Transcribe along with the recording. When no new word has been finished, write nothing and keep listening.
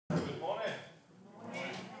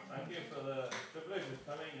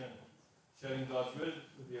sharing God's word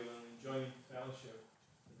with you and enjoying fellowship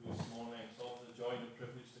with you this morning. It's always a joy and a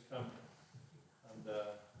privilege to come and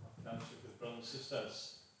have fellowship with brothers and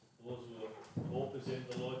sisters. Those who hope is in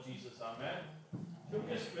the Lord Jesus. Amen. Shall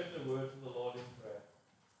we just commit the word to the Lord in prayer?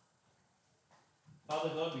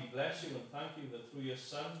 Father God, we bless you and thank you that through your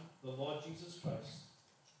Son, the Lord Jesus Christ,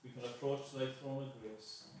 we can approach thy throne of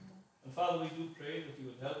grace. And Father, we do pray that you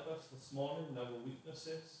would help us this morning in our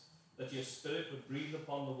weaknesses, that your Spirit would breathe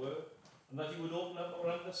upon the word, and that you would open up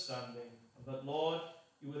our understanding, and that, Lord,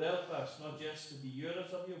 you would help us not just to be hearers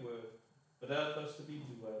of your word, but help us to be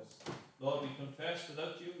doers. Lord, we confess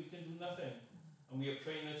without you we can do nothing, and we are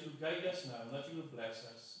praying that you guide us now, and that you would bless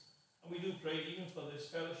us. And we do pray even for this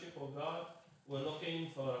fellowship, O God. We're looking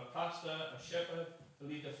for a pastor, a shepherd, to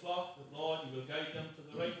lead the flock, that, Lord, you will guide them to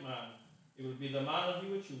the right man. It will be the man of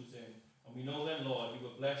you are choosing, and we know then, Lord,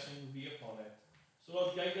 your blessing will be upon it. So,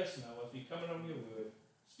 Lord, guide us now as we come around your word.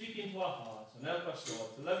 Speak into our hearts and help us,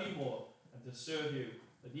 Lord, to love you more and to serve you,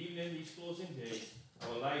 that even in these closing days,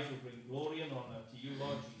 our lives will bring glory and honour to you,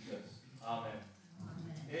 Lord Jesus. Amen.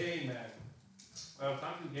 Amen. Well,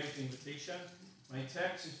 thank you again for the invitation. My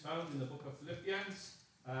text is found in the book of Philippians,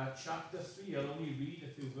 chapter 3. I'll only read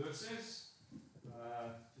a few verses,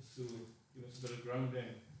 just to give us a bit of grounding.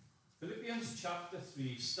 Philippians chapter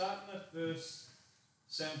 3, starting at verse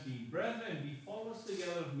 17. Brethren, be followers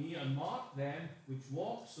together of me, and mark them which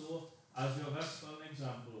walk so as you have us for an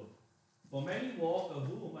example. For many walk, of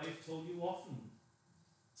whom I have told you often,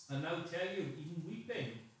 and now tell you, even weeping,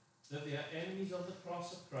 that they are enemies of the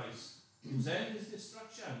cross of Christ, whose end is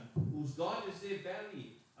destruction, whose God is their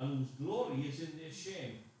belly, and whose glory is in their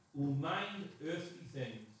shame, who mind earthly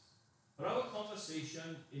things. For our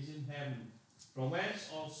conversation is in heaven, from whence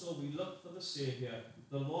also we look for the Saviour,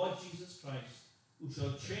 the Lord Jesus Christ, who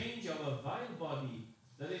shall change our vile body,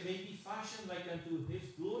 that it may be fashioned like unto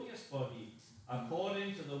his glorious body,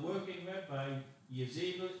 according to the working whereby he is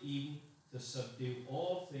able even to subdue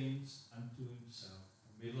all things unto himself.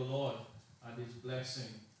 And may the Lord add his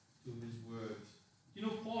blessing to his word. You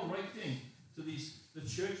know, Paul writing to the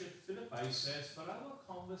church at Philippi says, for our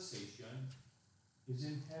conversation is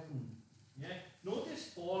in heaven. Yeah?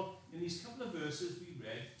 Notice Paul, in these couple of verses we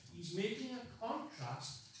read, he's making a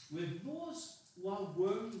contrast with those who are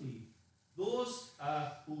worldly, those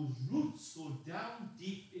whose roots go down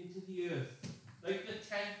deep into the earth. Like the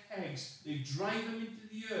tent pegs, they drive them into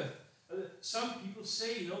the earth. Some people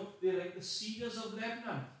say, they're like the cedars of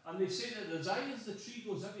Lebanon, and they say that as high as the tree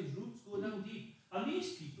goes up, his roots go down deep. And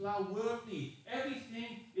these people are worldly.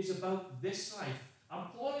 Everything is about this life. And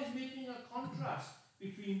Paul is making a contrast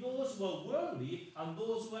between those who are worldly and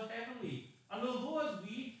those who are heavenly. And although as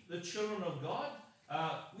we, the children of God,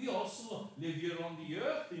 we also live here on the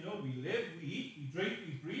earth, we live, we eat, we drink,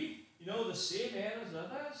 we breathe, the same air as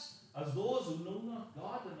others, as those who know not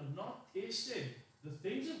God and have not tasted the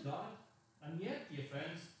things of God. And yet, dear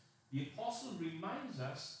friends, the apostle reminds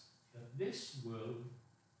us that this world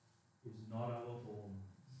is not our home.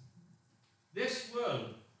 This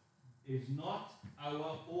world is not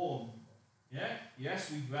our home. Yeah?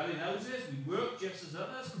 Yes, we dwell in houses, we work just as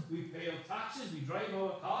others, we pay our taxes, we drive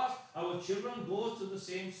our cars, our children go to the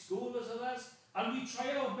same school as others, and we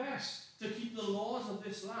try our best to keep the laws of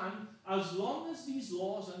this land as long as these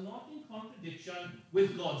laws are not in contradiction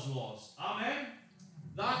with God's laws. Amen?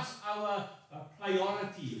 That's our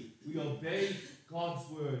priority. We obey God's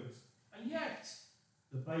words. And yet,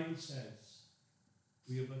 the Bible says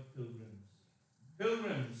we are but pilgrims.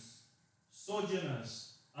 Pilgrims,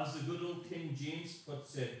 sojourners, as the good old King James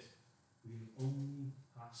puts it, we're only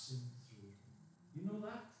passing through. You know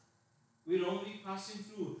that? We're only passing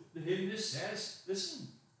through. The hymn says, listen,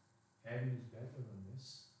 heaven is better than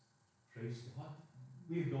this. Praise God.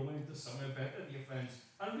 We're going into somewhere better, dear friends.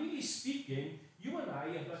 And really speaking, you and I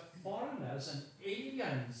are but foreigners and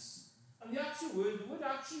aliens. And the word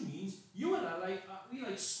actually means you and I we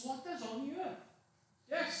like squatters on the earth.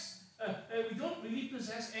 Yes, we don't really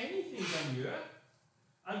possess anything on the earth.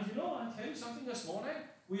 And I'll tell you something this morning,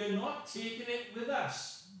 we are not taking it with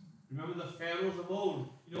us. Remember the pharaohs of old,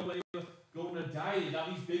 when they were going to die, they'd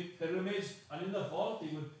have these big pyramids, and in the vault,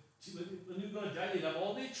 when they were going to die, they'd have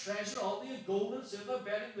all their treasure, all their gold and silver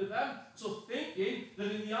buried with them. So thinking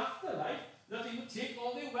that in the afterlife, that they would take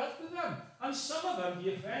all their wealth with them. And some of them,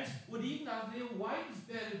 dear friends, would even have their wives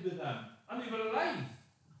buried with them. And they were alive.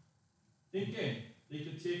 Thinking they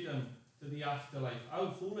could take them to the afterlife.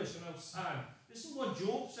 How foolish and how sad. Listen to what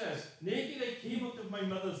Job says. Naked I came out of my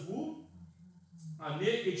mother's womb, and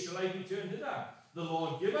naked shall I return hither. The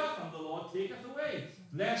Lord giveth, and the Lord taketh away.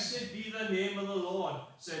 Blessed be the name of the Lord,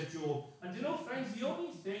 said Job. And you know, friends, the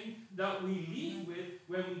only thing that we leave with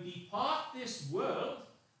when we depart this world,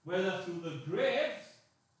 whether through the grave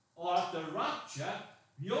or at the rapture,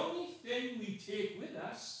 the only thing we take with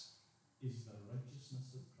us is the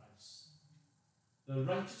righteousness of Christ. The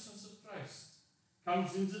righteousness of Christ.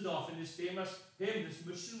 Comes Zinzendorf in his famous hymn, this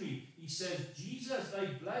missionary. He says, Jesus, thy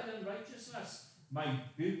blood and righteousness, my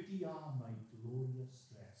beauty are my glorious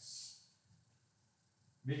dress.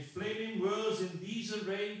 Mid flaming worlds in these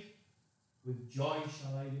arrayed, with joy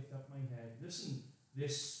shall I lift up my head. Listen,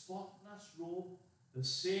 this spotless robe, the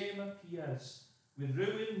same appears. With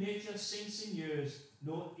ruined nature since in years,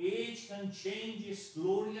 no age can change its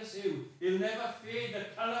glorious hue. It'll never fade, the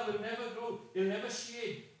colour will never grow, it'll never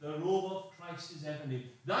shade. The robe of Christ is ever new.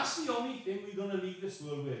 That's the only thing we're going to leave this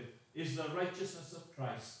world with, is the righteousness of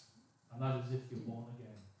Christ. And that is if you're born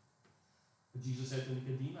again. But Jesus said to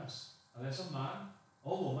Nicodemus, unless a man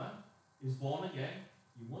or woman is born again,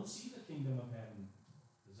 you won't see the kingdom of heaven.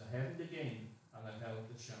 There's a heaven to gain and a hell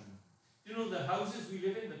to shun. You know, the houses we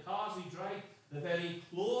live in, the cars we drive, the very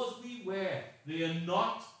clothes we wear, they are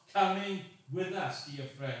not coming with us, dear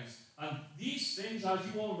friends. And these things, as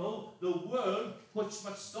you all know, the world puts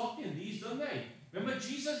much stock in these, don't they? Remember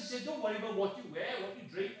Jesus, he said, don't worry about what you wear, what you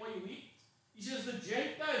drink, what you eat. He says the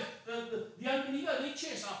Gentiles, the unbeliever, they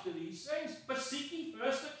chase after these things, but seeking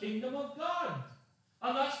first the kingdom of God.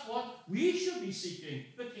 And that's what we should be seeking,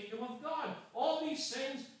 the kingdom of God. All these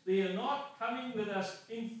things, they are not coming with us.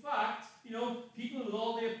 In fact, you know, people with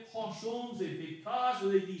all their posh homes, their big cars,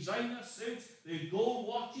 with their designer suits, their gold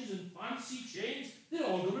watches and fancy chains, they're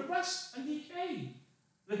all going to rust and decay.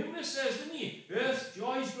 The hymnist says, didn't he? Earth's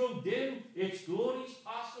joys grow dim, its glories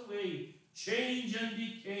pass away. Change and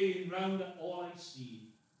decay round all I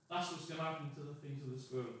see. That's what's going to happen to the things of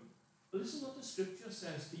this world. But listen what the scripture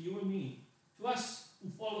says to you and me. To us who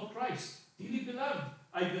follow Christ. Dearly beloved,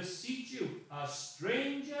 I beseech you, as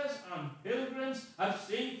strangers and pilgrims,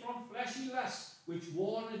 abstain from fleshly lusts, which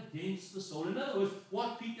war against the soul. In other words,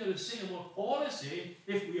 what Peter is saying, what Paul is saying,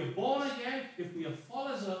 if we are born again, if we are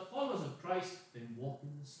followers of Christ, then walk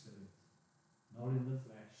in the Spirit, not in the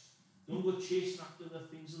flesh. Don't go chasing after the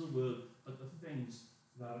things of the world, but the things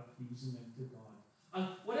that are pleasing unto God. And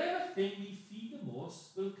whatever thing we feed the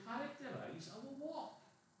most will characterize our walk,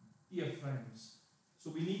 dear friends. So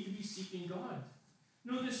we need to be seeking God.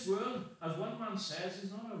 You know, this world, as one man says,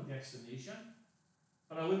 is not our destination,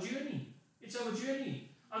 but our journey. It's our journey.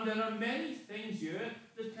 And there are many things here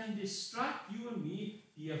that can distract you and me,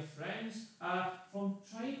 dear friends, from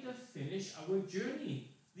trying to finish our journey.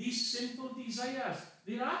 These sinful desires,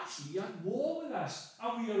 they're actually at war with us,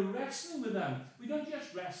 and we are wrestling with them. We don't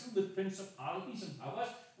just wrestle with principalities and powers,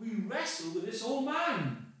 we wrestle with this old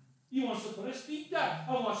man. He wants to put his feet down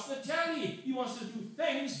and watch the telly. He wants to do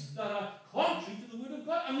things that are contrary to the word of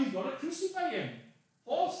God, and we've got to crucify him.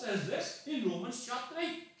 Paul says this in Romans chapter 8.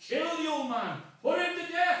 Kill the old man, put him to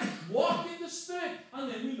death, walk in the Spirit, and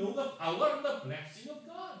then we know the power and the blessing of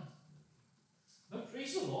God. But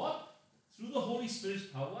praise the Lord, through the Holy Spirit's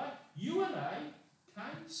power, you and I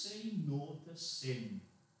can say no to sin.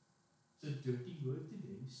 It's a dirty word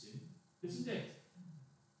today, sin, isn't it?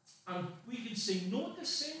 And we can say no to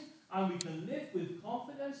sin, and we can live with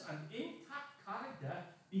confidence and intact character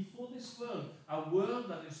before this world. A world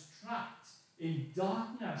that is trapped in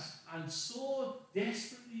darkness and so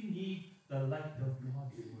desperately need the light of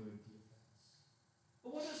God's word, dear friends.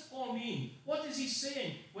 But what does Paul mean? What is he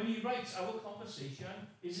saying when he writes our conversation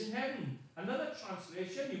is in heaven? Another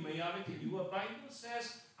translation, you may have it in your Bible,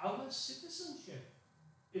 says our citizenship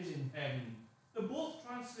is in heaven. Both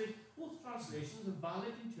translations are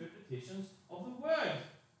valid interpretations of the word.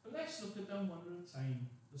 But let's look at them one at a time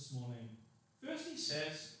this morning. First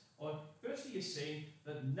he is saying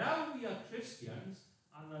that now we are Christians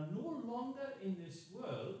and are no longer in this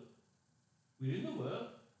world. We're in the world,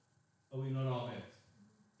 but we're not of it.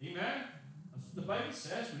 Amen? That's what the Bible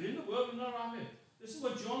says. We're in the world, we're not of it. This is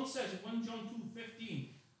what John says in 1 John 2:15.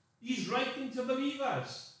 He's writing to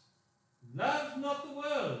believers. Love not the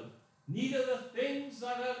world, neither the things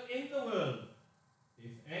that are in the world.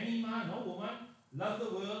 If any man or woman love the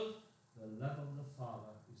world, the love of the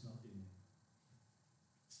Father is not in him.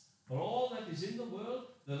 For all that is in the world,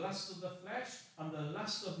 the lust of the flesh, and the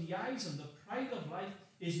lust of the eyes, and the pride of life,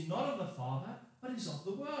 is not of the Father, but is of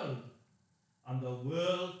the world. And the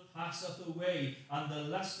world passeth away, and the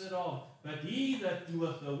lust thereof, but he that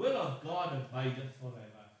doeth the will of God abideth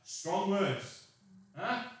forever. Strong words.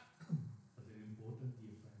 Huh? But they're important,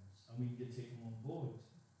 dear friends, and we need to take them on board.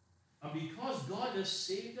 And because God has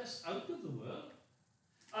saved us out of the world,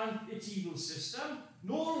 and its evil system.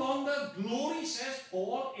 No longer glory, says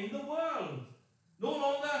Paul, in the world. No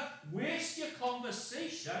longer waste your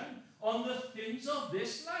conversation on the things of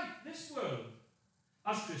this life, this world.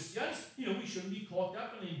 As Christians, we shouldn't be caught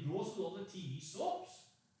up and engrossed with all the TV soaps.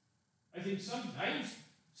 I think sometimes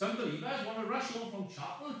some believers want to rush home from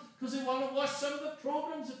chapel because they want to watch some of the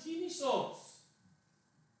programs, the TV soaps.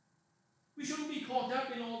 We shouldn't be caught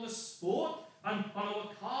up in all the sport and on our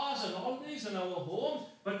cars and holidays and our homes,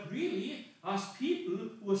 but really, as people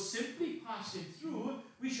who are simply passing through,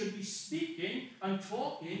 we should be speaking and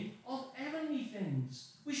talking of heavenly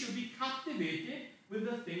things. We should be captivated with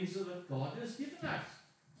the things that God has given us.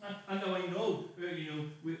 And now I know,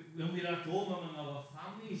 when we're at home among our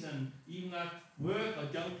families and even at work or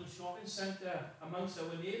down at the shopping centre amongst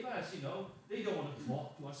our neighbours, they don't want to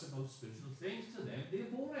talk to us about spiritual things. To them, they're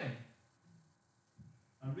boring.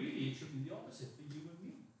 And really, it should be the opposite for you and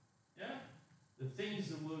me. Yeah? The things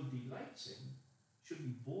the world delights in should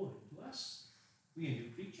be boring to us. We are new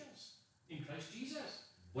creatures in Christ Jesus.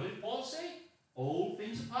 What did Paul say? Old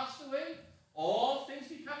things have passed away. All things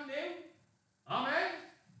become new. Amen?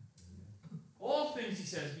 All things, he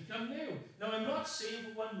says, become new. Now, I'm not saying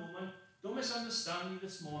for one moment, don't misunderstand me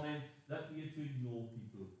this morning, that we are to ignore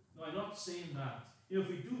people. No, I'm not saying that. If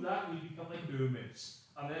we do that, we'll become like hermits.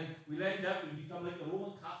 And then we'll end up, we'll become like the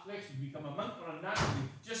Roman Catholics, we become a monk or a nun,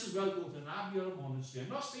 we just as well go to an abbey or a monastery.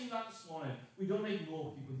 I'm not saying that this morning. We don't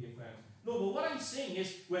ignore people, dear friends. No, but what I'm saying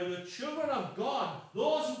is, when the children of God,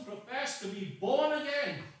 those who profess to be born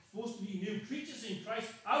again, supposed to be new creatures in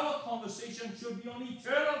Christ, our conversation should be on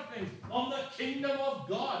eternal things, on the kingdom of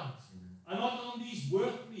God, and not on these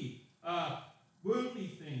worldly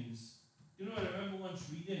things. I remember once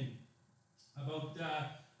reading about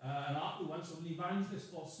an article once from an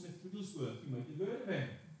evangelist called Smith Wigglesworth. You might have heard of him.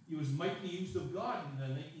 He was mightily used of God in the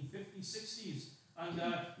 1950s, 60s. And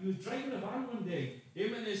he was driving a van one day,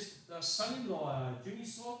 him and his son-in-law, Jimmy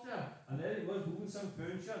Salter, and there he was moving some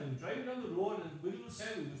furniture, and he was driving down the road, and Wiggle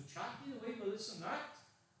said he was chatting away with this and that,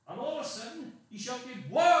 and all of a sudden, he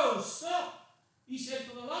shouted, "Whoa, stop!" He said,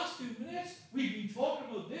 "For the last 2 minutes, we've been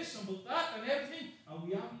talking about this and about that and everything, and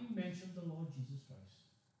we haven't even mentioned the Lord Jesus Christ."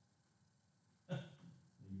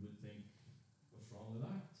 You would think, what's wrong with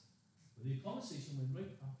that? But the conversation went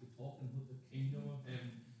right back to talking about the kingdom of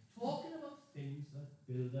heaven, talking about things that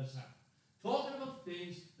build us up, talking about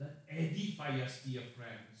things that edify us, dear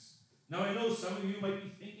friends. Now, I know some of you might be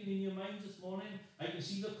thinking in your minds this morning, I can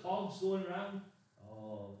see the cogs going round.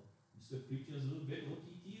 Oh, Mr. Preacher's a little bit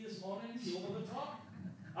OTT this morning, he's over the top.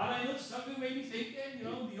 And I know some of you may be thinking,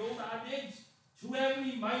 the old adage, too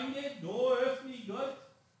heavenly minded, no earthly good.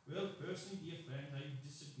 Well, personally, dear friend, I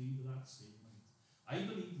disagree with that statement. I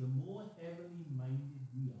believe the more heavenly minded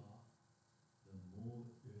we are, the more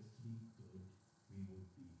earthly good we would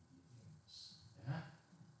be, dear friends. Yeah?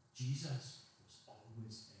 Jesus was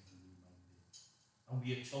always heavenly minded, and we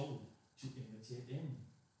are told to imitate him.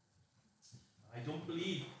 I don't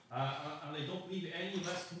believe, and I don't believe any of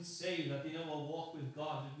us can say that in our walk with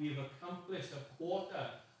God that we have accomplished a quarter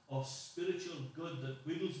of spiritual good that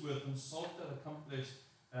Wigglesworth and Salter accomplished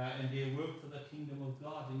in their work for the kingdom of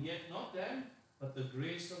God. And yet not them, but the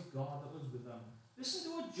grace of God that was with them. Listen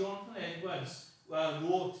to what Jonathan Edwards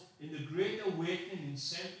wrote in The Great Awakening in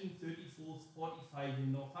 1734-45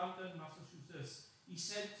 in Northampton, Massachusetts. He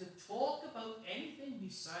said, to talk about anything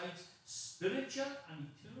besides spiritual and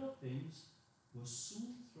eternal things was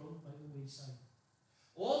soon thrown by the wayside.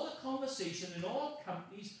 All the conversation in all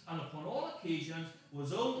companies and upon all occasions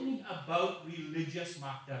was only about religious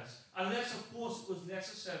matters, unless, of course, it was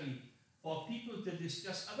necessary for people to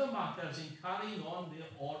discuss other matters in carrying on their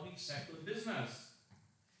ordinary secular business.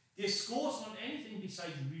 Discourse on anything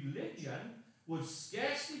besides religion would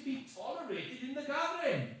scarcely be tolerated in the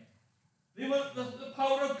gathering. The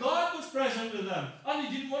power of God was present with them, and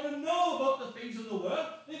they didn't want to know about the things of the world.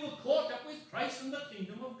 They were caught up with Christ and the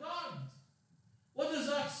kingdom of God. What does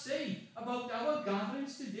that say about our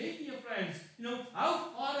gatherings today, dear friends?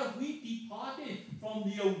 How far have we departed from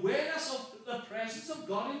the awareness of the presence of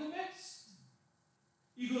God in the midst?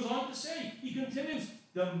 He goes on to say, he continues,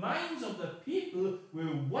 the minds of the people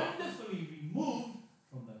were wonderfully removed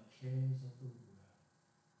from the cares of the world.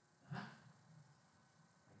 Huh?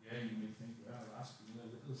 Again, you may think, well, that's being a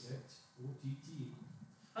little bit OTT.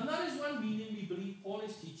 And that is one meaning we believe Paul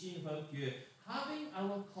is teaching about here. Having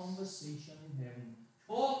our conversation in heaven,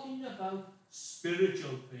 talking about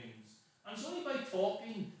spiritual things. And it's only by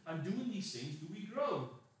talking and doing these things do we grow.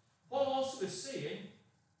 Paul also is saying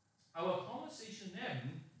our conversation in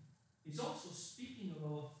heaven is also speaking of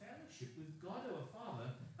our fellowship with God our Father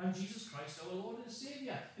and Jesus Christ, our Lord and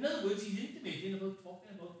Saviour. In other words, he's intimating about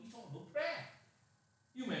he's talking about prayer.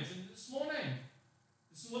 You mentioned it this morning.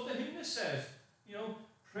 This is what the hymn says. You know,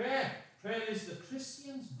 prayer is the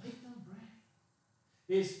Christian's vital breath.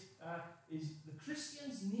 Is the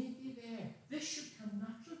Christian's native air. This should come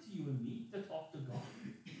natural to you and me to talk to God,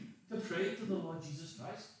 to pray to the Lord Jesus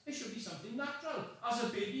Christ. It should be something natural. As a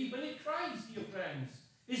baby, when it cries, dear friends,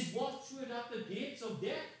 is watchword at the gates of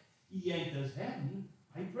death. He enters heaven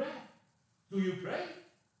by prayer. Do you pray?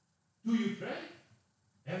 Do you pray?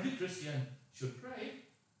 Every Christian should pray.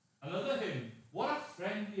 Another hymn. What a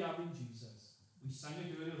friend we have in Jesus. We sang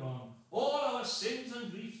it earlier on. All our sins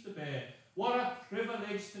and griefs to bear. What a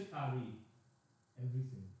privilege to carry.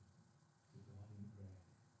 Everything to God in prayer.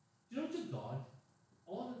 Do you know, to God,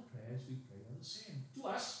 all the prayers we pray are the same. To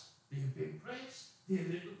us, they're big prayers. They're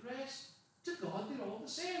little prayers. To God, they're all the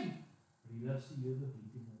same. But he loves to hear the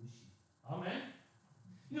bleating of the sheep. Amen?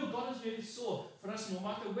 You know, God has made it so for us, no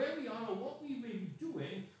matter where we are or what we may be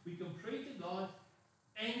doing, we can pray to God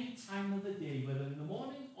any time of the day, whether in the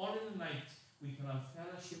morning or in the night. We can have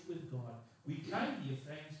fellowship with God. We can, dear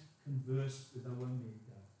friends, converse with our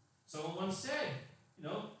Maker. Someone once said, you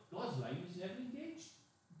know, God's line is never engaged.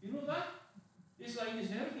 Do you know that? His line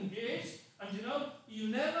is never engaged. And you know,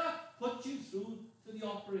 he'll never put you through to the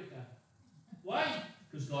operator. Why?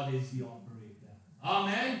 Because God is the operator.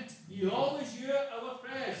 Amen. He'll always hear our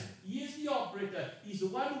prayers. He is the operator. He's the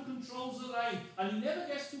one who controls the line. And he never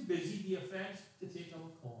gets too busy, dear friends, to take our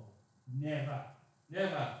call. Never.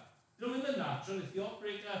 Never. You know, in the natural, if the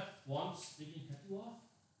operator wants, they can cut you off.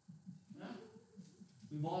 Yeah?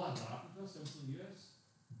 We've all had that happen to us for years.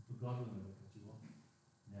 But God will never cut you off.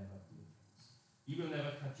 Never, dear friends. He will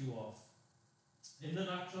never cut you off. In the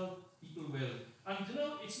natural, people will. And you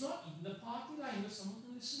know, it's not even the party line that someone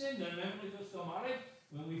can listen in. I remember when we first got married,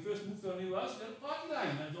 when we first moved to our new house, we had a party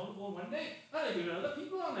line. I was on the phone one day, and there were other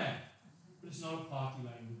people on there. But it's not a party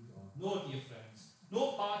line with God. No, dear friends.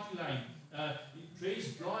 No party line.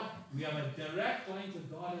 Praise God, we have a direct line to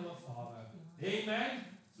God our Father. Amen?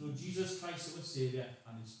 Through Jesus Christ our Saviour.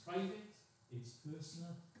 And it's private, it's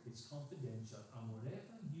personal, it's confidential. And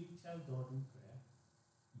whatever you tell God in prayer,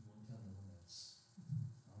 you won't tell no one else.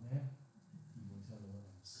 Amen? You won't tell no one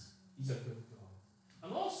else. He's a good God.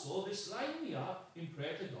 And also, this line we have in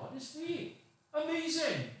prayer to God is free.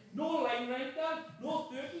 Amazing. No line rental,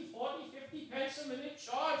 no 30, 40, 50 pence a minute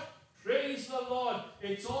charge. Praise the Lord.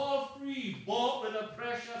 It's all free, bought with the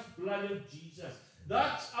precious blood of Jesus.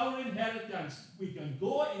 That's our inheritance. We can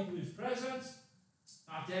go into his presence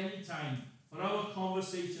at any time. For our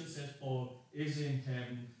conversation, says Paul, is in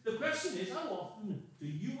heaven. The question is, how often do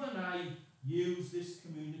you and I use this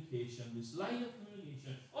communication, this line of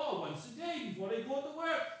communication? Oh, once a day before I go to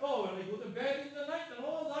work. Oh, when I go to bed in the night. And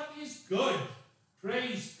all that is good.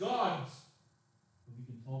 Praise God. But we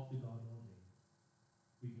can talk to God all day.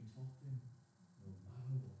 We can talk to him no matter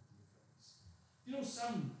what, dear friends. You know,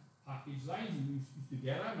 some package lines we used to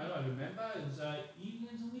get, I remember, it was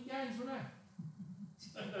evenings and weekends, wasn't it?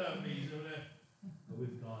 Amazing, wasn't it? But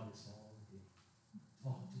with God, it's all day.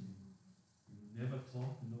 Talk to him. You will never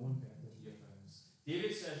talk to no one better, dear friends.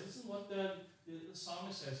 David says, listen what the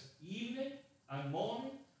psalmist says, evening and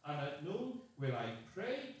morning and at noon will I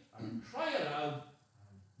pray and cry aloud,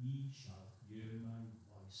 and he shall hear my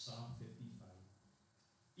voice. Psalm 55.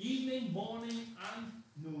 Evening, morning, and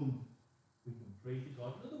noon, we can pray to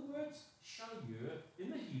God. Now, the words shall hear in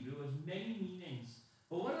the Hebrew has many meanings,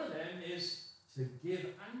 but one of them is to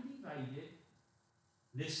give undivided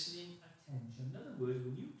listening attention. In other words,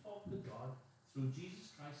 when you talk to God through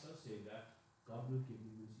Jesus Christ our Saviour, God will give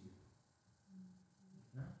you his ear.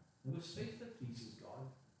 Now, it's faith that pleases God,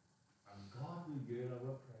 and God will hear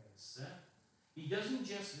our prayers. He doesn't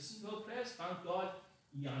just listen to our prayers, thank God,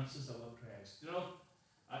 he answers our prayers. You know,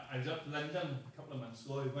 I was up to London a couple of months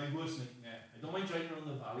ago. It was my worst nightmare. I don't mind driving around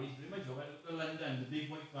the valleys, but in my job I went to London, the big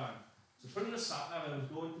white van. So putting the sat nav, I was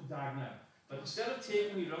going to Dagenham. But instead of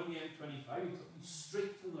taking me around the M25, he took me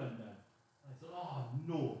straight to London. And I thought, oh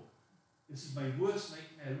no, this is my worst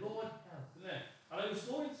nightmare. Lord help, isn't it? And I was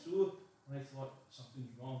going through, and I thought,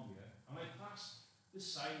 something's wrong here. And I passed this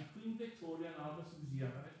sign, Queen Victoria and Albert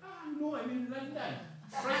Museum. And I went, no, I'm in London.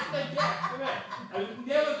 Frightened to death, isn't it? I would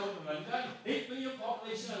never go to London. 8 million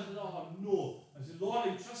population. I said, oh no. I said, Lord,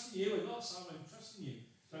 I'm trusting you. I thought, Sam, I'm trusting you.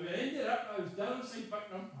 So I ended up, I was down inside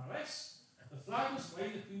Buckingham Palace. The flag was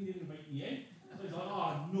flying, the Queen didn't invite me in. So I thought,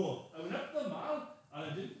 oh no. I went up the mall,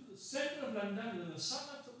 and I did the centre of London, and then the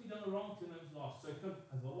sun took me down the wrong turn, I was lost. So I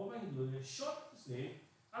thought, what am I going to do? I shot up this lane,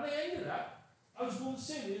 and I ended up, I was going to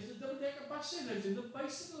say, there's a double-decker bus in, I was in the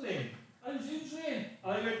bicycle lane, and it was huge lane,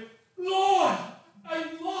 and I went, Lord,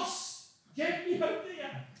 I'm lost. Get me out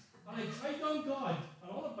there. And I tried on God,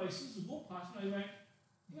 and all the bicycles would go past me, and I went,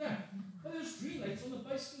 yeah. But there's green lights on the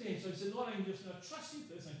bicycle lane, so I said, Lord, I'm just going to trust you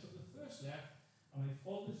first. And I took the first left, and I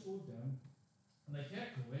followed this road down, and I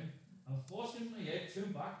kept going, and of course, in my head,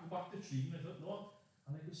 turned back, go back to the tree, and I thought, no,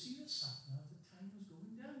 and I could see the sat nav, the time was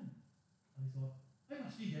going down. And I thought, I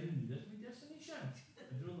must be getting near to my destination.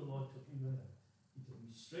 And you know, the Lord took me right out. He took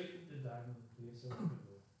me straight into the diamond of the place I wanted to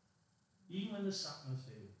go. Even when the sat nav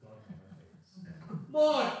failed, God never fails.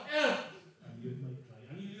 Lord, help! And he heard my cry.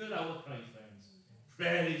 And he heard our cry, friends.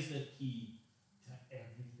 Prayer is the key to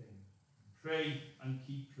everything. Pray and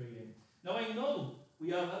keep praying. Now I know we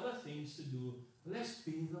have other things to do, but let's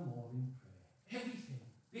bathe them all in prayer. Everything.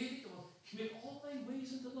 Bathe it all. Commit all thy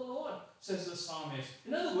ways unto the Lord, says the psalmist.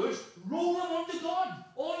 In other words, roll them unto God.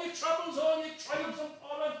 All your troubles, all your trials and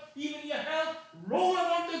problems, even your health, roll them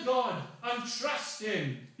unto God and trust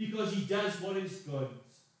him, because he does what is good.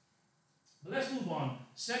 But let's move on.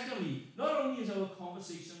 Secondly, not only is our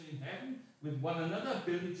conversation in heaven with one another,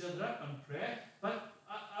 build each other up and prayer, but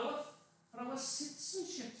for our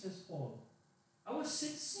citizenship, says Paul. Our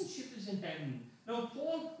citizenship is in heaven. Now,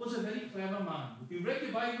 Paul was a very clever man. If you read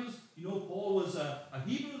your Bibles, you know Paul was a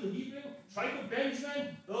Hebrew, tribe of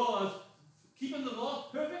Benjamin, keeping the law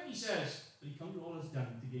perfect, he says. But he counted all as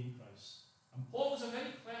dung to gain Christ. And Paul was a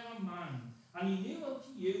very clever man. And he knew how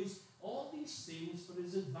to use all these things for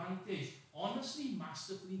his advantage, honestly,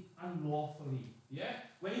 masterfully, and lawfully. Yeah?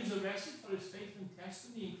 When he was arrested for his faith and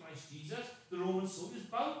testimony in Christ Jesus, the Roman soldiers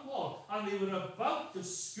bound Paul, and they were about to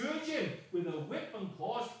scourge him with a whip and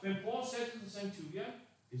cords, when Paul said to the centurion,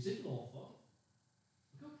 is it lawful?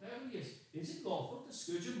 Look how clever he is. Is it lawful to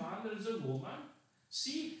scourge a man that is a Roman?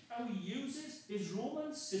 See how he uses his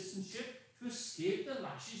Roman citizenship to escape the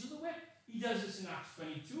lashes of the whip. He does this in Acts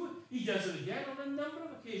 22. He does it again on a number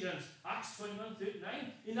of occasions. Acts 21:39.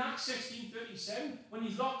 In Acts 16:37, when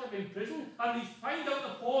he's locked up in prison and they find out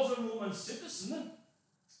that Paul's a Roman citizen,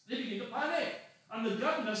 they begin to panic. And the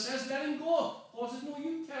governor says, let him go. Paul says, no,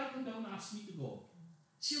 you tell him down and ask me to go.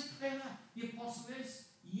 See how clever the apostle is?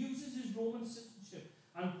 He uses his Roman citizenship.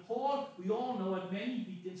 And Paul, we all know, had many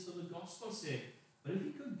beatings for the gospel's sake. But if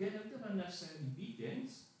he could get out of unnecessary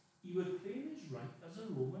beatings, he would claim his right as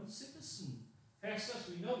a Roman citizen.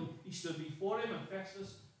 Festus, we know, he stood before him, and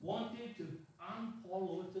Festus wanted to hand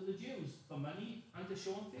Paul over to the Jews for money and to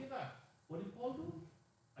show him favour. What did Paul do?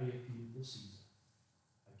 I appealed to Caesar.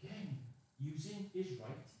 Again, using his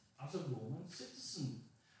right as a Roman citizen.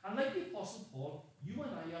 And like the Apostle Paul, you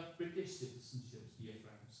and I have British citizenships, dear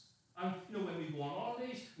friends. And, you know, when we go on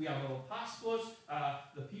holidays, we have our passports,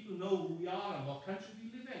 the people know who we are and what country we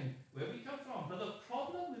live in, where we come from. But the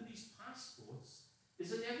problem with these passports is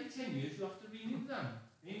that every 10 years you have to renew them.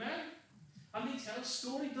 Amen? And they tell a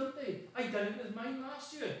story, don't they? I done it with mine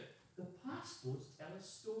last year. The passports tell a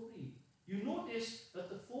story. You notice that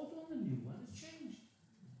the photo on the new one has changed.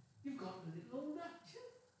 You've got a little older,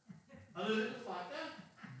 and a little fatter,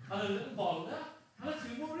 and a little bolder, and a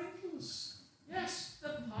few more wrinkles. Yes,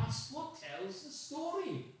 the passport tells the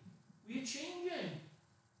story. We are changing.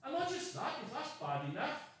 And not just that, if that's bad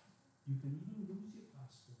enough, you can even lose your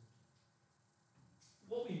passport.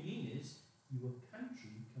 What we mean is, your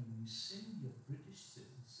country can rescind your British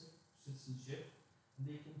citizenship, and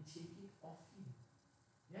they can take it off you.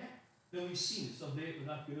 Yeah? Now we've seen it. So there with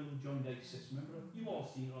that girl who joined ISIS. Remember? You've all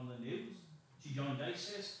seen it on the news. She joined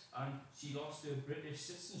ISIS and she lost her British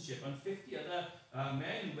citizenship. And 50 other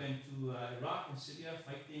men who went to Iraq and Syria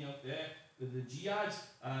fighting out there with the jihads,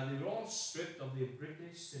 they were all stripped of their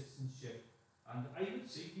British citizenship. And I would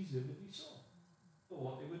say deservedly so for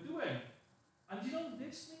what they were doing. And you know,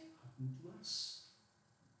 this may happen to us.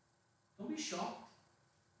 Don't be shocked.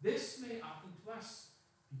 This may happen to us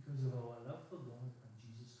because of our love for God and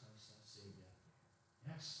Jesus Christ our Saviour.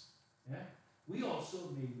 Yes. Yeah. We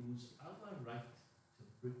also may lose our right to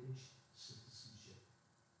British citizenship.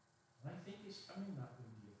 And I think it's coming that way,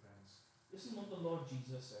 dear friends. Listen what the Lord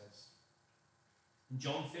Jesus says. In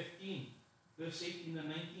John 15, verse 18 and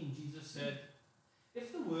 19, Jesus said,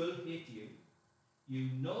 if the world hate you,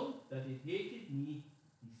 you know that it hated me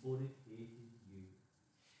before it hated you.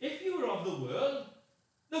 If you were of the world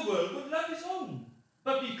would love his own.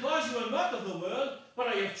 But because you are not of the world, but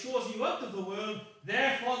I have chosen you out of the world,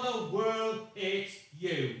 therefore the world hates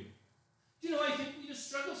you. Do you know, I think we just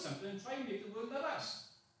struggle sometimes and try and make the world love us.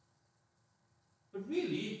 But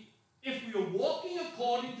really, if we are walking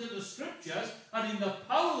according to the scriptures and in the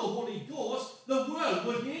power of the Holy Ghost, the world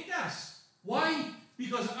would hate us. Why?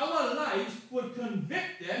 Because our lives would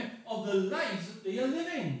convict them of the lives that they are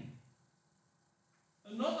living.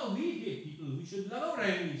 And not that we hate people, we should love our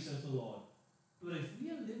enemies, says the Lord. But if we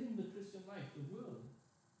are living the Christian life, the world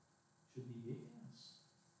should be hating us.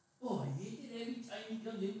 Oh, I hate it every time he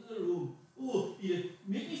comes into the room. Oh, you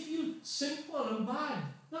make me feel sinful and bad.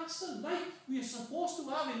 That's the light we are supposed to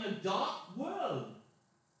have in a dark world.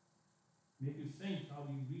 Make you think, are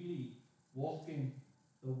we really walking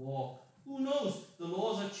the walk? Who knows? The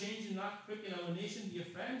laws are changing that quick in our nation, dear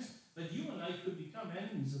friends, that you and I could become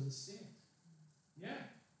enemies of the state. Yeah.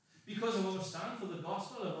 Because of our stand for the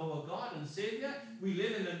gospel of our God and Savior, we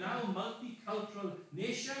live in a now multicultural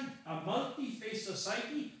nation, a multi-faith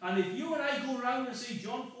society, and if you and I go around and say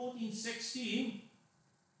John 14:16,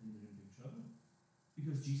 then we're in big trouble.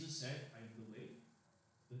 Because Jesus said, I am the way,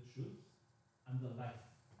 the truth, and the life.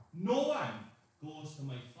 No one goes to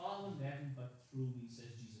my Father in heaven but through me,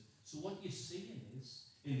 says Jesus. So what you're saying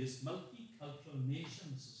is, in this multicultural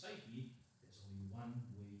nation society, there's only one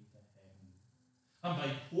way to heaven. And by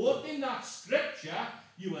quoting that scripture,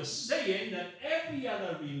 you are saying that every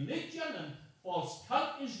other religion and false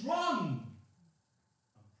cult is wrong.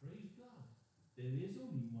 And praise God, there is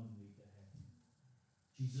only one way to heaven.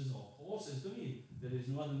 Jesus, of course, says, don't he? There is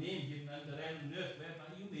no other name given under heaven and earth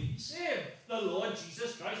whereby you may be saved. The Lord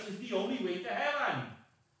Jesus Christ is the only way to heaven.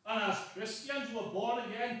 And as Christians who are born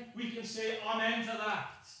again, we can say amen to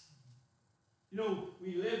that. You know,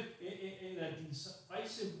 we live in a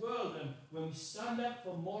divisive world, and when we stand up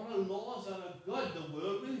for moral laws that are good, the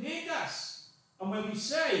world will hate us. And when we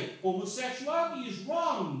say homosexuality is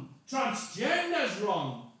wrong, transgender is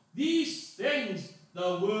wrong, these things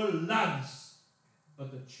the world loves,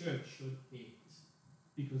 but the church should hate,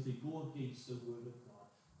 because they go against the word of God.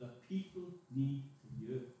 The people need to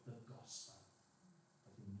hear the gospel,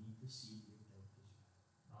 but they need to see it lived out as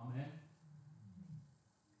well. Amen.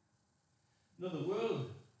 No, the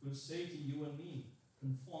world will say to you and me,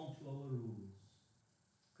 conform to our rules,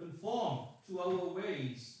 conform to our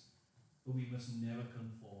ways, but we must never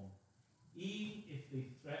conform, even if they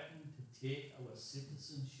threaten to take our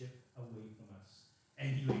citizenship away from us.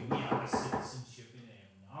 Anyway, we have a citizenship in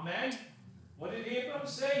heaven. Amen. What did Abraham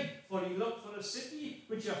say? For he looked for a city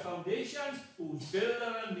which have foundations, whose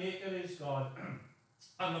builder and maker is God.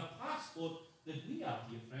 And the passport that we have,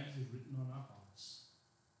 dear friends, is written on our hearts.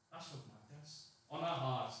 That's what matters. On our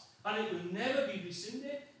hearts. And it will never be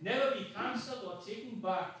rescinded, never be cancelled or taken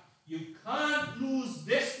back. You can't lose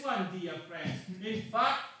this one, dear friends. In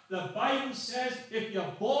fact, the Bible says if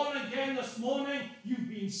you're born again this morning, you've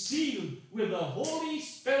been sealed with the Holy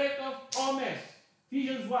Spirit of promise.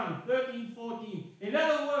 Ephesians 1:13-14. In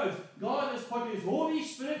other words, God has put his Holy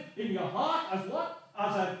Spirit in your heart as what?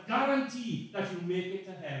 As a guarantee that you make it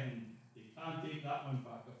to heaven. They can't take that one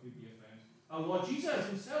back of you, dear friends. And Lord Jesus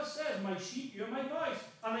himself says, my sheep hear my voice,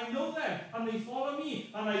 and I know them, and they follow me,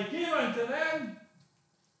 and I give unto them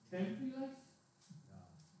temporary life.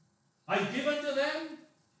 I give unto them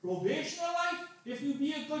probational life. If you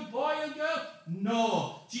be a good boy or girl,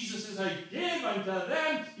 no. Jesus says, I give unto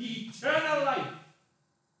them eternal life.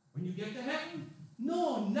 When you get to heaven,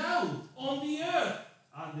 no, now, on the earth,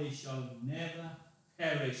 and they shall never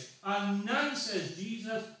perish. And none, says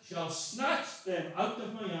Jesus, shall snatch them out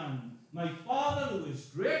of my hand. My Father, who is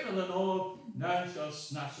greater than all, none shall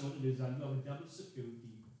snatch them out of his hand. You have a double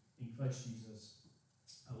security in Christ Jesus,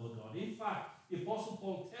 our God. In fact, the Apostle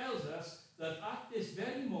Paul tells us that at this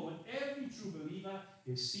very moment, every true believer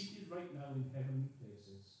is seated right now in heavenly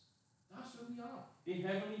places. That's where we are, in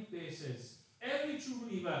heavenly places. Every true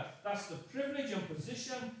believer, that's the privilege and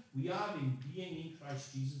position we have in being in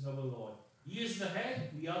Christ Jesus our Lord. He is the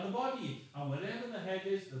head, we are the body. And wherever the head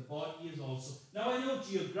is, the body is also. Now I know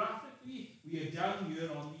geographically we are down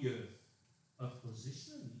here on the earth. But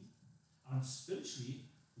positionally and spiritually,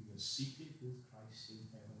 we are seated with Christ in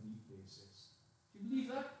heavenly places. Do you believe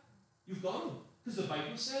that? You've got to. Because the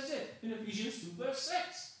Bible says it in Ephesians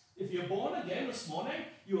 2:6. If you're born again this morning,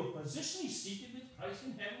 you are positionally seated with Christ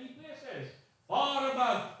in heavenly places. Far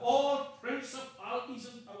above all principalities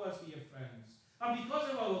and powers, dear friends. And because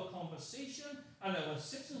of our conversation and our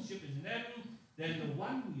citizenship is in heaven, then the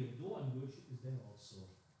one we adore and worship is there also.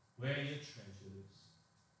 Where your treasure is,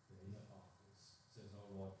 there your heart is, says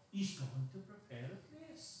our Lord. He's gone to prepare a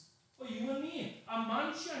place for you and me, a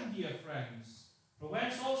mansion, dear friends. From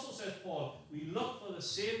whence also, says Paul, we look for the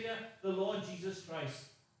Savior, the Lord Jesus Christ.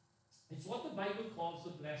 It's what the Bible calls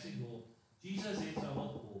the blessed hope. Jesus is our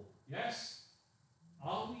hope. Yes?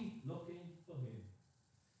 Are we looking for him?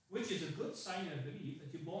 Which is a good sign, I believe,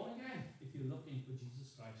 that you're born again if you're looking for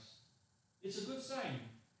Jesus Christ. It's a good sign.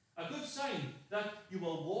 A good sign that you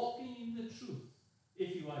are walking in the truth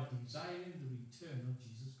if you are desiring the return of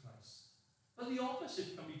Jesus Christ. But the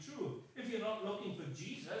opposite can be true. If you're not looking for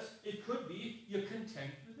Jesus, it could be you're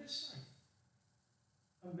content with this life.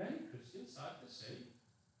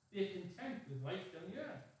 Be content with life down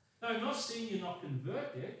here. Now, I'm not saying you're not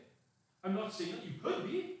converted. I'm not saying that you could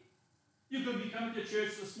be. You could be coming to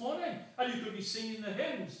church this morning, and you could be singing the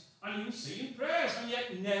hymns, and even saying prayers, and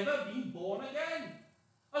yet never been born again.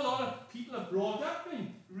 A lot of people are brought up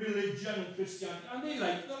in religion and Christianity, and they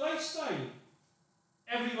like the lifestyle.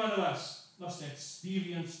 Every one of us must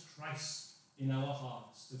experience Christ in our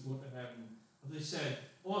hearts to go to heaven. But they said,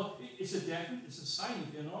 oh, it's a sign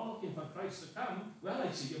if you're not looking for Christ to come. Well,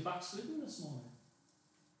 I see you're backslidden this morning.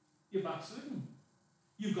 You're backslidden.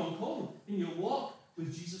 You've gone cold in your walk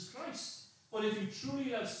with Jesus Christ. But if you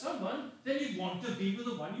truly love someone, then you'd want to be with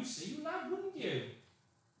the one you say you love, wouldn't you?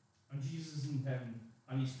 And Jesus is in heaven,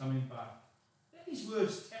 and he's coming back. Let these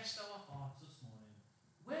words test our hearts this morning.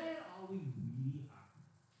 Where are we really at?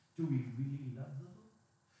 Do we really love the Lord?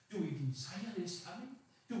 Do we desire his coming?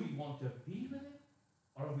 Do we want to be with him?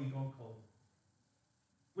 Or have we gone cold?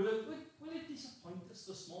 Will it disappoint us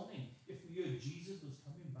this morning if we heard Jesus was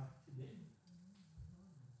coming back today?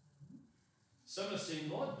 Some are saying,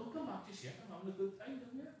 Lord, don't come back just yet. I'm having a good time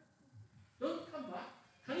down here. Don't come back.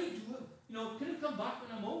 Can you do it? Can you come back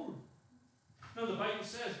when I'm old? Now, the Bible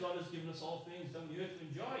says God has given us all things down here to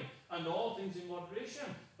enjoy, and all things in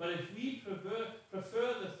moderation. But if we prefer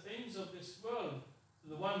the things of this world to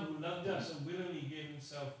the one who loved us and willingly gave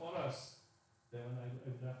himself for us, then I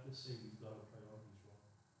would have to say we've got our priorities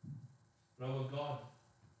wrong. But our God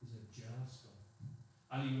is a jealous God,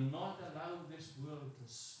 and he will not allow this world to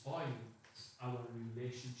spoil our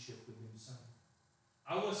relationship with himself.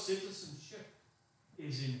 Our citizenship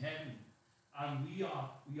is in heaven, and we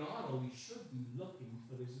should be looking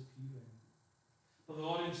for his appearing. For the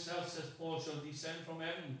Lord himself, says Paul, shall descend from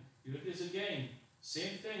heaven. Here it is again.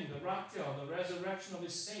 Same thing, the rapture, the resurrection of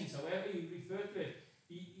his saints, however you refer to it.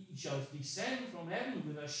 He shall descend from heaven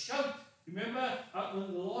with a shout. Remember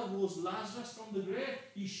when the Lord rose Lazarus from the grave?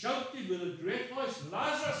 He shouted with a great voice,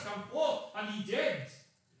 Lazarus, come forth, and he did.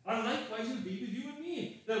 And likewise it will be with you and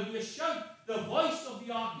me. There will be a shout, the voice of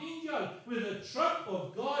the archangel, with the trump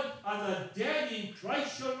of God, and the dead in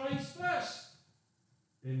Christ shall rise first.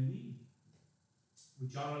 Then we,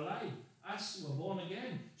 which are alive, us who are born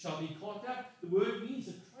again, shall be caught up. The word means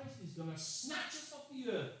that Christ is going to snatch us off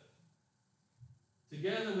the earth.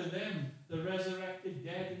 Together with them, the resurrected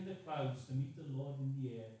dead in the clouds, to meet the Lord in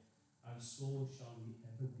the air. And so shall we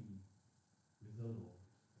ever be with the Lord.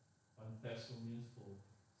 1 Thessalonians 4,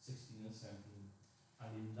 16 and 17.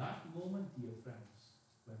 And in that moment, dear friends,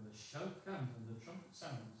 when the shout comes and the trumpet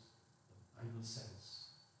sounds, the Bible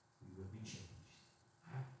says we will be changed.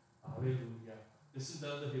 Hallelujah. Listen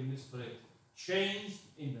to the hymn this spirit. Changed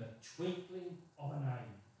in the twinkling of an eye.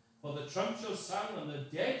 For the trump shall sound and the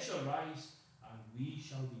dead shall rise, and we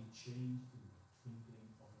shall be changed in the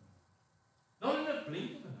twinkling of an eye. Not in a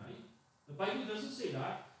blink of an eye. The Bible doesn't say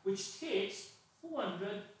that, which takes 400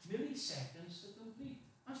 milliseconds to complete.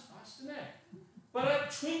 That's fast, isn't it? But a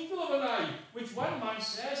twinkle of an eye, which one man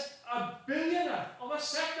says, a billionth of a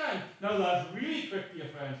second. Now that's really quick, dear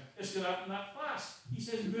friends. It's going to happen that fast. He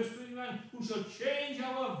says in verse 21, who shall change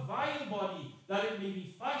our vile body, that it may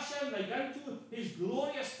be fashioned like unto his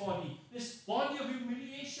glorious body. This body of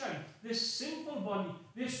humiliation, this sinful body,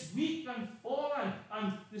 this weak and fallen,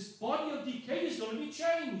 and this body of decay is going to be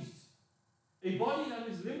changed. A body that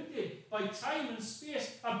is limited by time and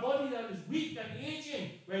space, a body that is weak and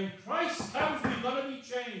aging. When Christ comes, we've got to be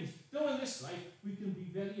changed. Though in this life, we can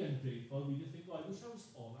be very ungrateful. We just think, oh, I wish I was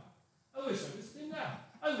taller. I wish I was thinner.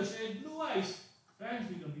 I wish I had blue eyes.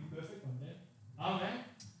 Friends, we're going to be perfect one day. Amen.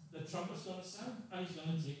 The trumpet's going to sound, and he's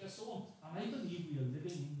going to take us home. And I believe we are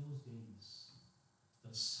living in those days.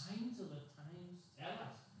 The signs of the times tell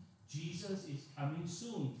us Jesus is coming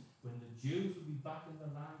soon. When the Jews will be back in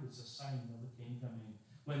the land, it's a sign of the King coming.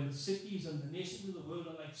 When the cities and the nations of the world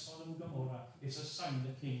are like Sodom and Gomorrah, it's a sign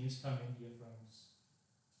the King is coming, dear friends.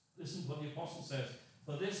 Listen to what the Apostle says.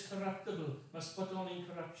 For this corruptible must put on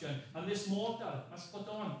incorruption, and this mortal must put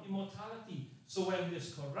on immortality. So when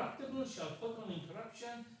this corruptible shall put on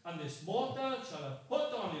incorruption, and this mortal shall have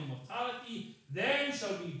put on immortality, then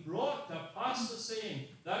shall be brought to pass the saying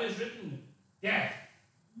that is written, death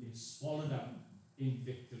is swallowed up in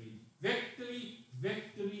victory. Victory,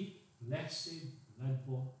 victory, blessed,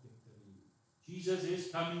 blood-bought victory. Jesus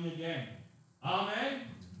is coming again. Amen.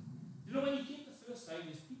 You know, when he came the first time,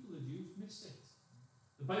 his people, the Jews, missed it.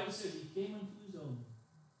 The Bible says he came unto his own,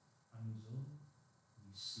 and his own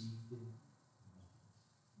received him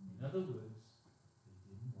not. In other words,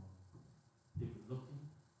 they didn't want him. They were looking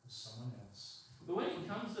for someone else. But when he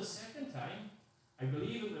comes the second time, I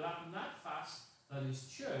believe it will happen that fast that his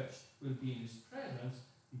church will be in his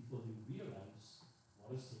presence before they realize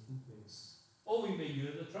what is taking place. Or we may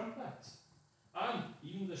hear the trumpet trumpet, and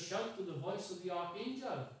even the shout of the voice of the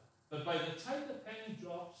archangel. But by the time the penny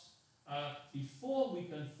drops, before we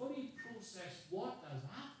can fully process what has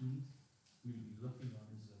happened, we'll be looking on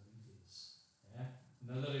his lovely face. Yeah?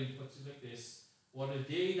 Another way puts it like this: what a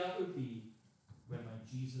day that will be when my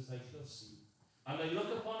Jesus I shall see. And I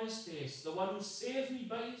look upon his face, the one who saves me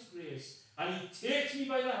by his grace, and he takes me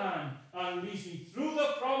by the hand and leads me through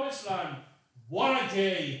the promised land. What a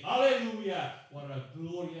day! Hallelujah! What a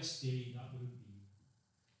glorious day that will be.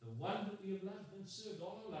 The one that we have loved and served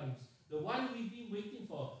all our lives, the one we've been waiting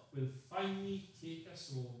for, will finally take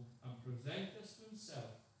us home and present us to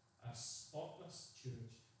himself, a spotless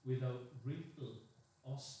church without wrinkle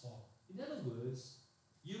or spot. In other words,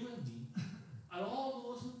 you and me, and all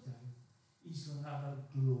those who died, he's going to have a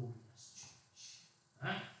glorious church.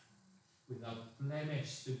 Huh? Without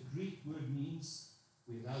blemish. The Greek word means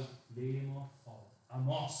without blame or fault.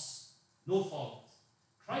 Amos. No fault.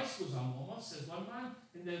 Christ was Amos, says one man,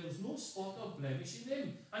 and there was no spot or blemish in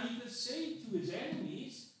him. And he could say to his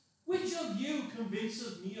enemies, which of you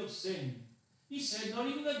convinces me of sin? He said, not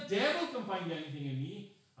even the devil can find anything in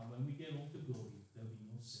me. And when we get home to glory, there'll be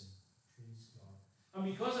no sin. Praise God.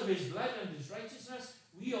 And because of his blood and his righteousness,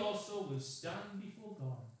 we also will stand before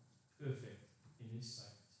God, perfect in his sight.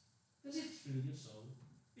 Does it thrill your soul?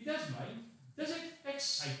 It does mine. Does it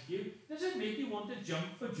excite you? Does it make you want to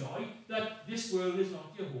jump for joy that this world is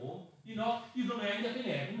not your home? You're going to end up in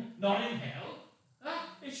heaven, not in hell.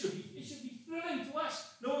 It should be thrilling to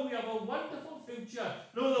us, knowing we have a wonderful future,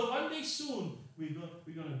 knowing that one day soon we're going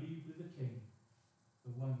to be with the King,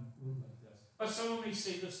 the one who will like us. But someone may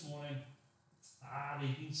say this morning,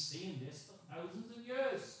 they've been saying this for thousands of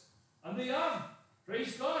years. And they have.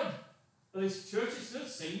 Praise God. But this church is still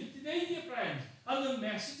saying it today, dear friends. And the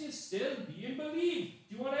message is still being believed.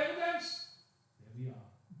 Do you want evidence? There we are.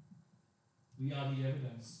 We are the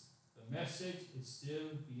evidence. The message is still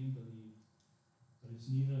being believed. But it's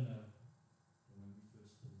neither now than when we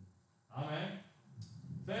first believed. Amen.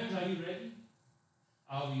 Friends, are you ready?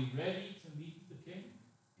 Are we ready to meet the King?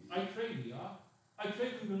 I pray we are. I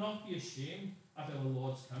pray we will not be ashamed at our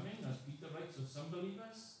Lord's coming, as Peter writes of some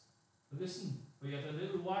believers. But listen, for yet a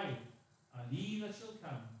little while, and he that shall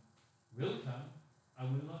come will come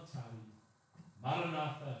and will not tarry.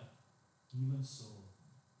 Maranatha, even so,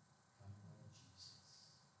 come Lord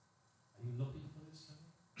Jesus. Are you looking for his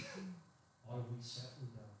coming? Or have we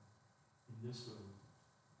settled down in this world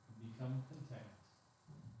and become content?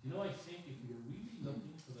 Do you know, I think if we are really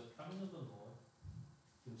looking for the coming of the Lord,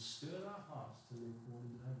 he'll stir our hearts to live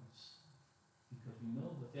holy lives. Because we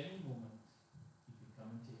know that any moment he could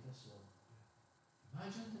come and take us home.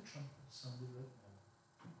 Imagine the trumpet sounded right now.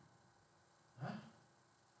 Huh?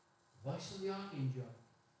 The voice of the archangel.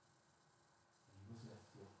 And he was left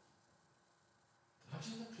here.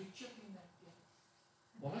 Imagine the preacher being left here.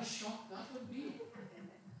 What a shock that would be.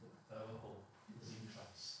 Our hope is in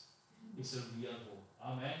Christ. It's a real hope.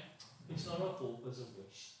 Amen. It's not a hope as a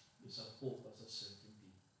wish. It's a hope as a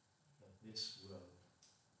certainty that this world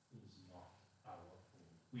is not our home.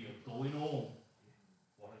 We are going home.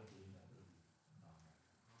 What a day that will be. Amen.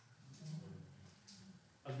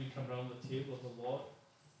 As we come around the table of the Lord,